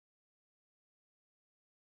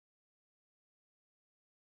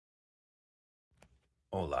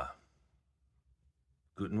Hola.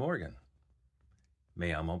 Guten Morgen. Me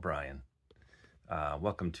llamo Brian.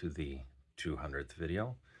 Welcome to the 200th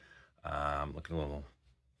video. Looking a little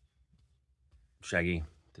shaggy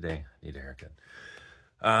today. Need a haircut.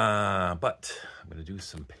 But I'm going to do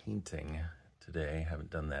some painting today. Haven't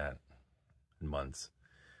done that in months.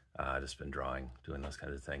 Just been drawing, doing those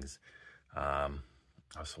kinds of things. I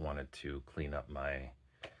also wanted to clean up my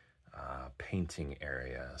painting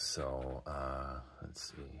area. So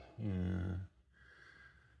let's see here.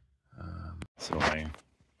 So I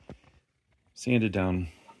sanded down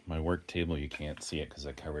my work table. You can't see it because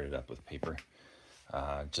I covered it up with paper.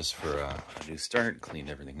 Just for a new start, cleaned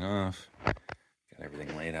everything off. Got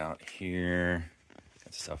everything laid out here.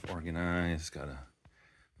 Got stuff organized. Got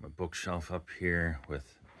my bookshelf up here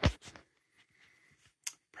with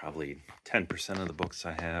probably 10% of the books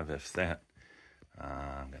I have, if that.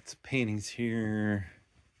 Got some paintings here.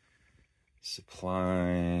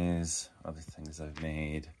 Supplies. Other things I've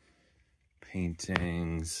made.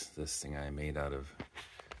 Paintings. This thing I made out of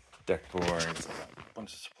deck boards. I got a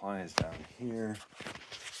bunch of supplies down here.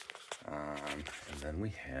 And then we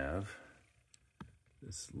have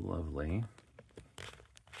this lovely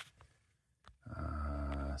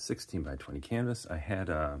 16 by 20 canvas. I had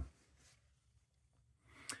a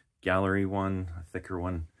gallery one, a thicker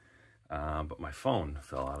one, but my phone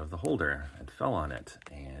fell out of the holder and fell on it,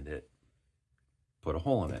 and it put a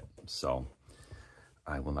hole in it. So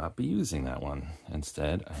I will not be using that one.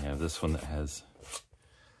 Instead, I have this one that has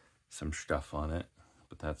some stuff on it,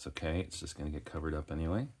 but that's okay. It's just going to get covered up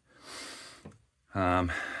anyway.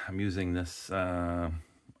 I'm using this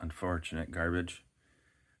unfortunate garbage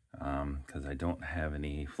because I don't have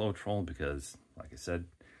any Floetrol because, like I said,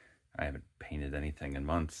 I haven't painted anything in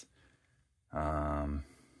months.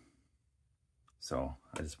 So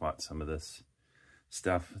I just bought some of this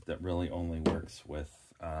stuff that really only works with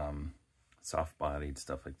soft-bodied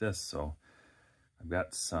stuff like this. So I've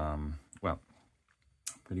got some, well,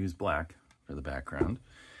 I'm going to use black for the background.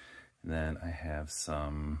 And then I have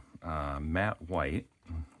some matte white,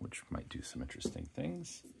 which might do some interesting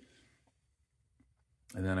things.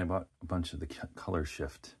 And then I bought a bunch of the color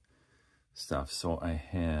shift stuff. So I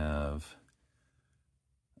have,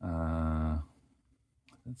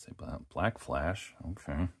 let's say black flash,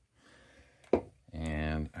 okay.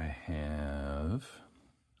 And I have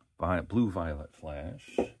blue violet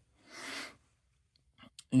flash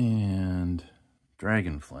and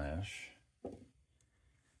dragon flash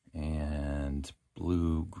and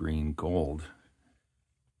blue green gold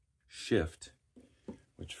shift,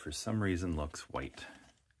 which for some reason looks white.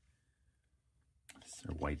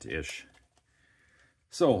 They're white-ish.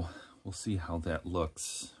 So we'll see how that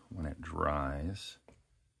looks when it dries.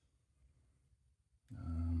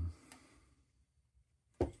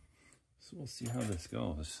 So we'll see how this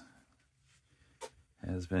goes.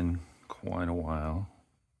 Has been quite a while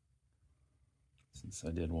since I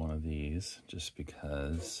did one of these, just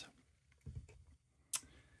because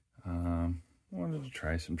I wanted to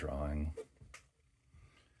try some drawing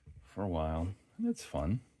for a while, and it's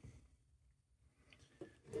fun.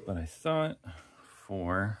 But I thought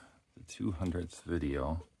for the 200th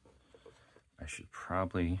video, I should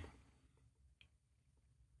probably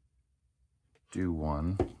do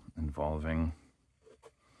one involving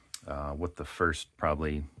what the first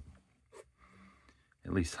probably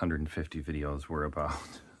at least 150 videos were about.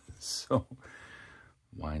 So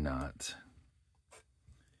why not?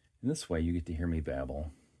 In this way, you get to hear me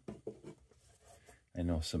babble. I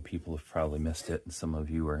know some people have probably missed it, and some of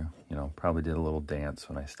you are, probably did a little dance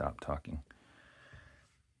when I stopped talking.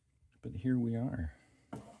 But here we are.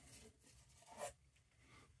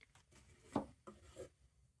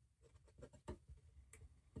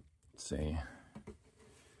 It's a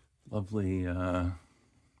lovely, I don't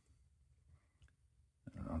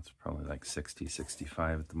know, it's probably like 60,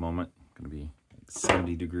 65 at the moment. Going to be like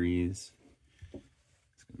 70 degrees.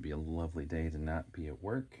 It's going to be a lovely day to not be at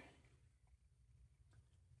work.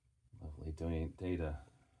 Lovely day to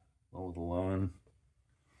mow the lawn.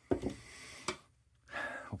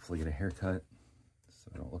 Hopefully get a haircut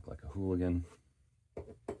so I don't look like a hooligan.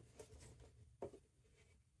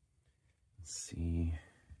 Let's see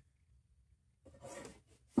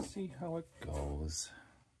how it goes.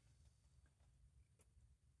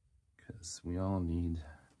 Because we all need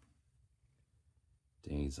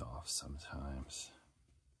days off sometimes.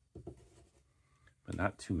 But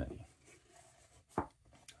not too many.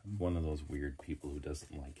 I'm one of those weird people who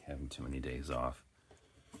doesn't like having too many days off,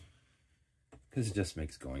 because it just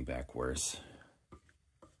makes going back worse.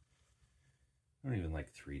 I don't even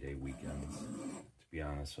like 3-day weekends, to be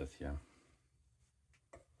honest with you.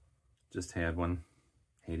 Just had one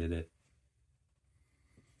Hated it.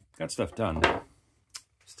 Got stuff done.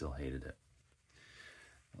 Still hated it.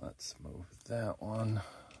 Let's move that one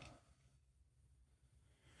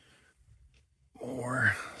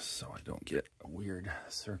more so I don't get a weird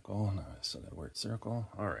circle. No, I still got a weird circle.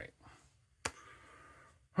 All right.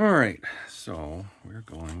 All right. So we're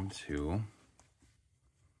going to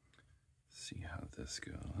see how this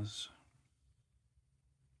goes.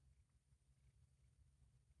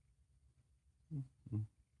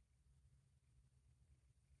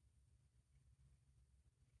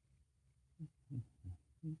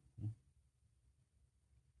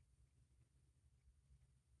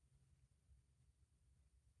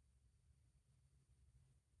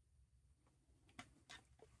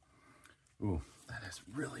 Ooh, that is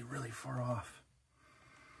really, really far off.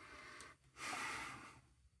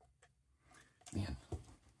 Man.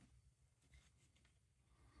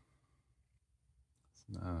 It's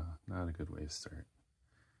not a good way to start.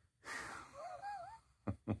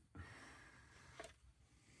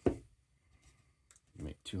 You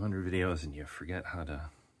make 200 videos and you forget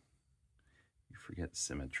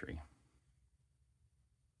symmetry.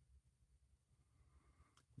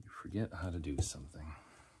 You forget how to do something.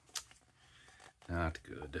 Not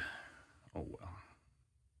good. Oh well.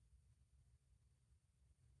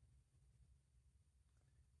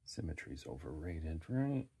 Symmetry's overrated,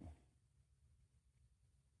 right?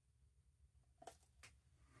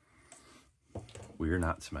 We're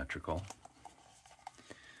not symmetrical.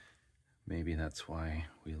 Maybe that's why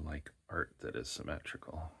we like art that is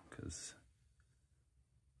symmetrical, because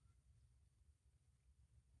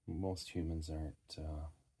most humans aren't,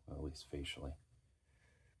 well, at least facially,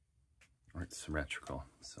 aren't symmetrical.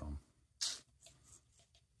 So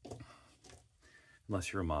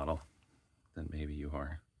unless you're a model, then maybe you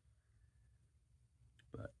are.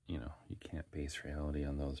 But, you know, you can't base reality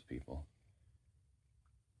on those people.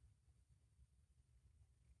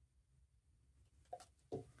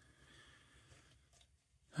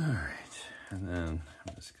 All right, and then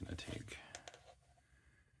I'm just gonna take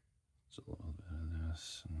just a little bit of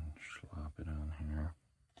this and slop it on here.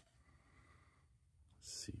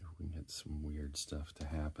 Let's see if we can get some weird stuff to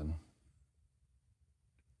happen.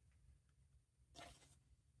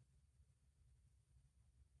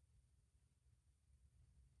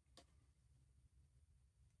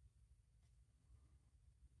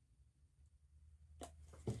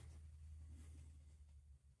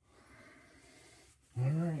 All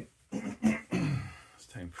right, it's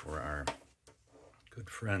time for our good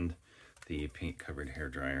friend, the paint-covered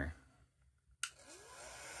hairdryer.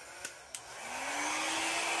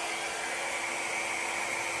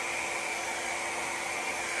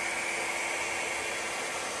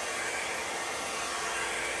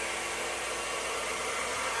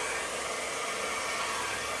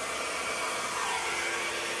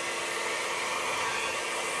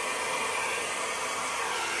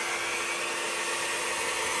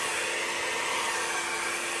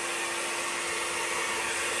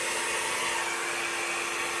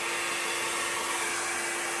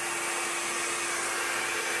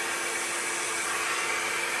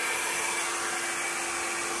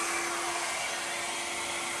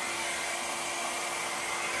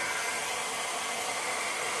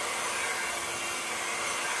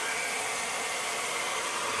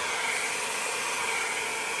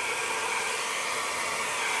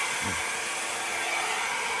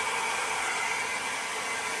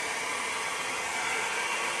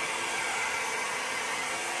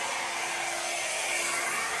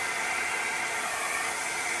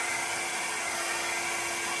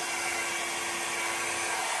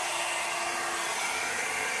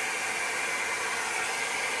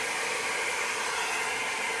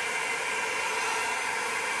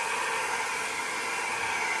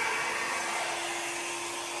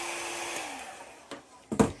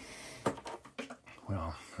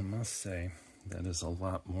 Well, I must say that is a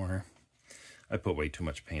lot more. I put way too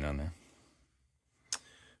much paint on there.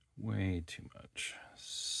 Way too much.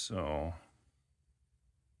 So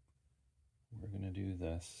we're gonna do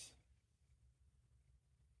this.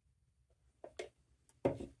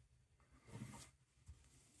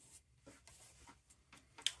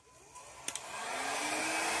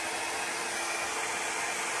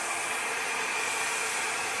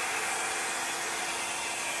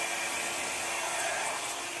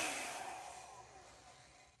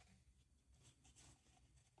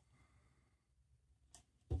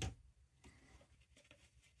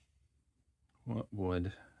 What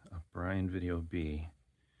would a Brian video be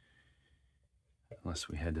unless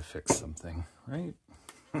we had to fix something, right?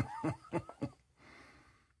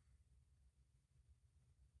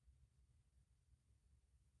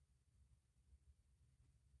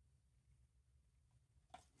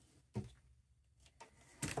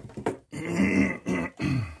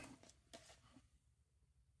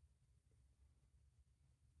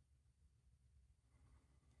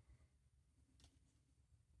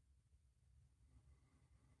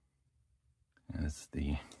 As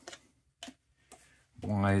the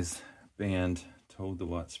wise band Toad the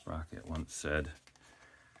Wet Sprocket once said,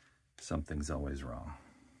 something's always wrong.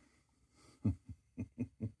 I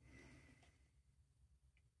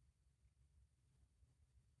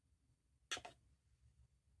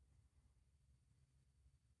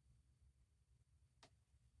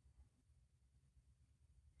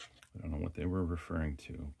don't know what they were referring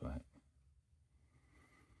to, but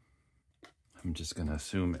I'm just going to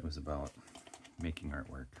assume it was about making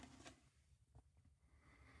artwork.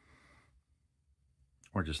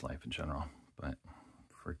 Or just life in general. But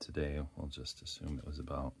for today, we'll just assume it was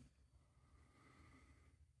about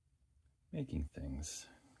making things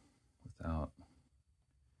without,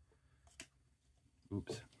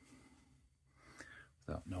 without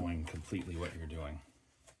knowing completely what you're doing.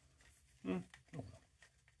 Oh.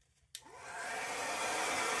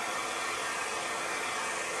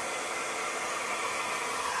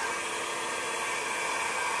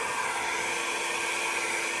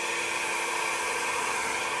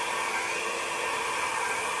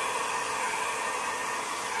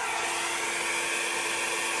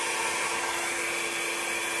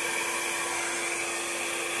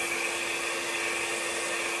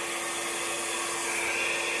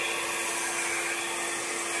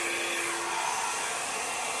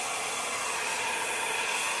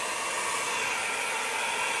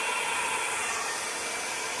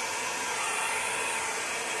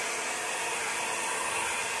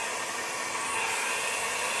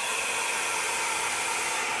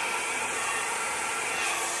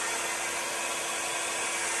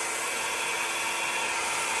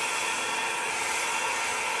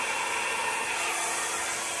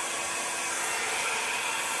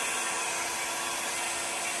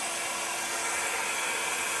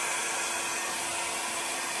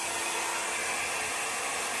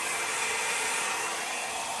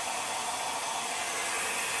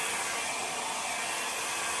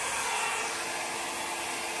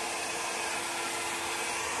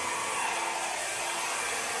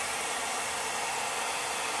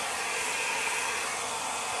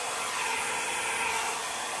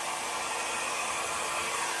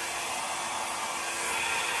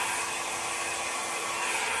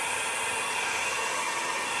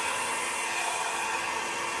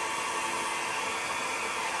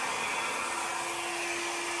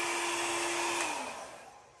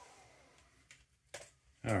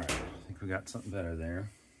 All right, I think we got something better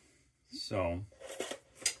there. So,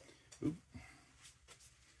 now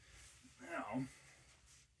we're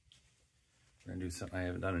gonna do something I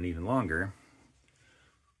haven't done in even longer.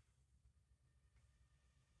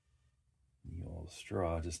 The old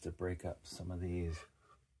straw just to break up some of these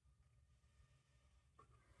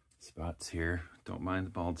spots here. Don't mind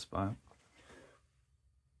the bald spot.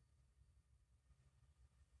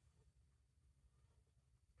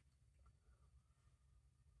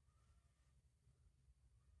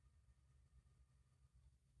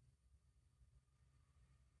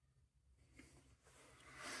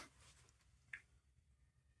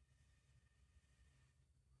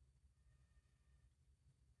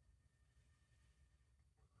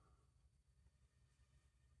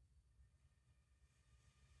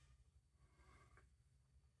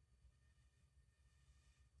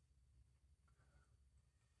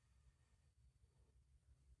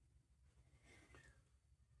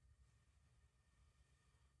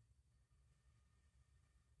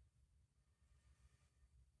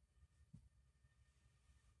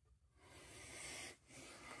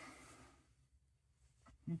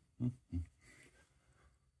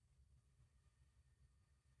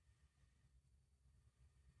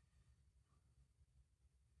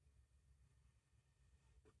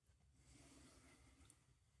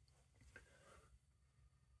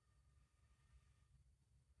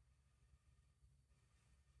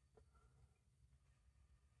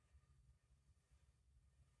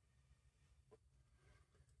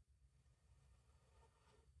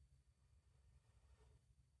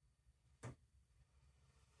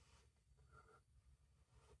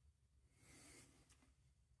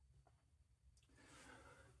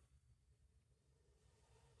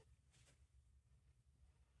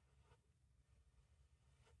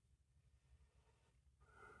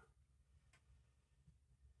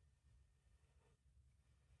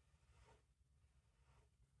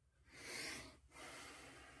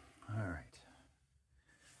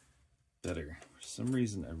 Better. For some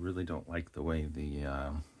reason, I really don't like the way the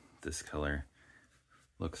this color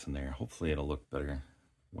looks in there. Hopefully, it'll look better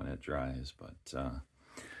when it dries. But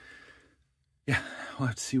yeah, we'll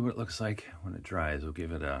have to see what it looks like when it dries. We'll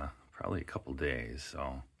give it probably a couple days.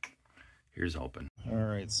 So here's hoping. All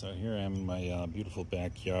right, so here I am in my beautiful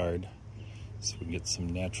backyard. so we get some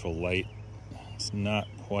natural light. It's not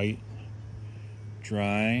quite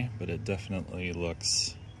dry, but it definitely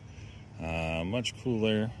looks much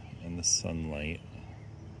cooler in the sunlight,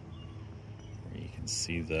 where you can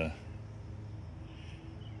see the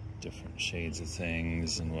different shades of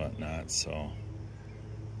things and whatnot. So,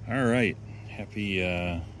 all right, happy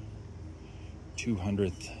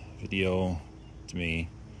 200th video to me,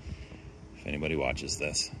 if anybody watches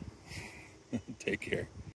this. Take care.